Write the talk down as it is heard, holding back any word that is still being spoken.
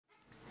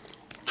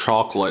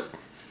chocolate.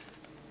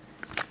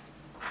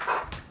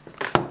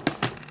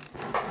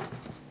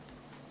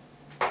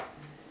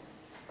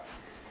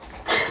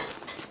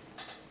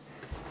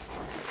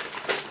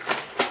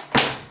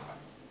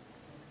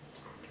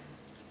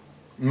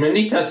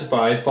 Many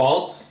testified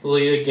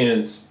falsely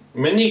against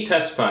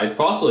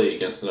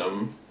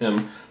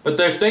him, but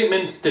their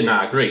statements did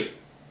not agree.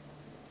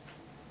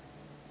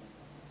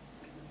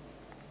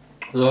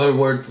 In other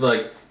words,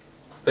 like,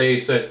 they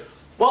said,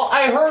 well,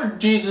 I heard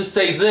Jesus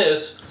say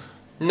this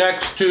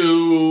next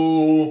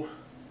to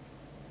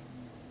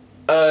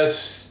I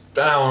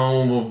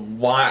don't know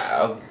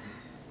why,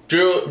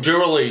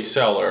 jewelry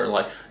seller.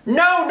 Like,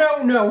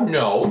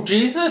 no,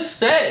 Jesus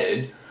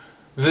said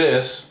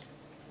this.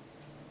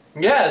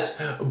 Yes,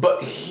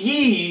 but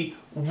he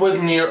was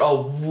near a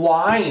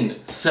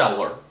wine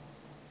cellar.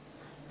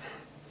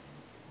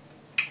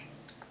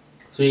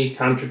 See,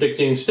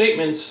 contradicting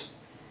statements,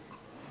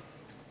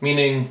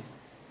 meaning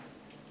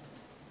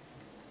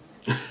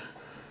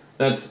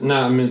that's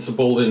not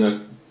admissible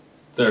in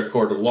their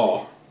court of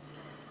law.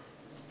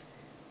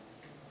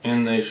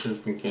 And they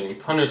should be getting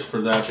punished for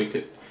that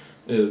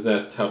because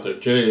that's how their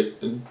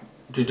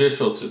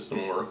judicial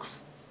system works.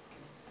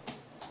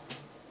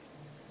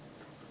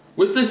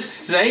 With the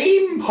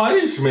same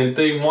punishment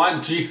they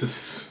want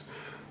Jesus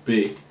to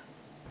be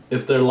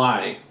if they're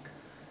lying.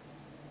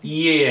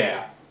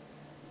 Yeah.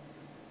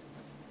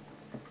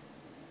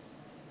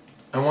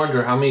 I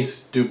wonder how many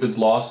stupid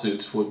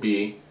lawsuits would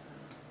be.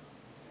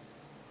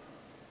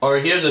 Or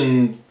here's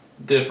a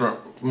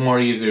different, more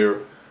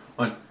easier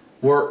one.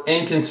 We're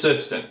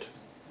inconsistent.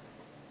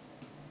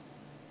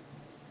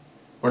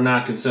 We're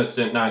not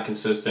consistent, not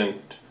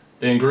consistent.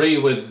 They agree,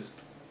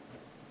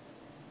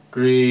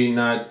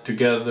 not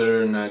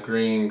together, not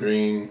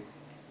green.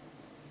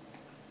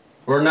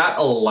 We're not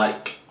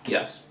alike.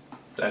 Yes,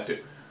 that too.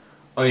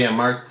 Oh yeah,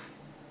 Mark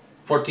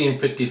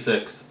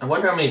 14:56. I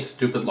wonder how many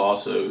stupid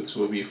lawsuits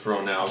would be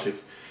thrown out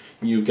if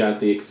you got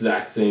the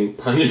exact same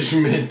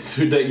punishment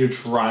that you're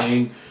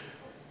trying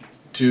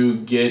to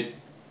get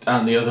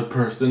on the other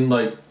person.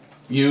 Like,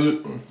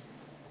 instead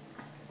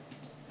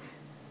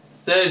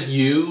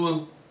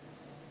of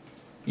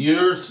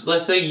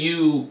let's say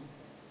you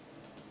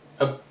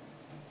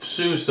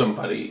sue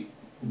somebody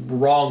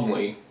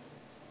wrongly,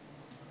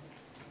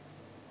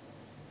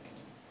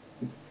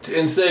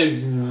 instead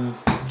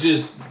of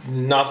just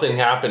nothing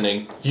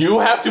happening, you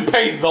have to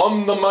pay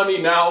them the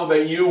money now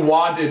that you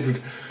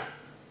wanted.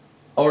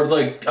 Or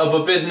like, of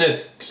a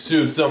business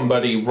sue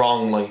somebody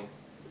wrongly,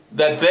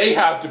 that they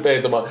have to pay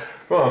the money.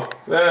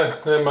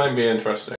 That might be interesting.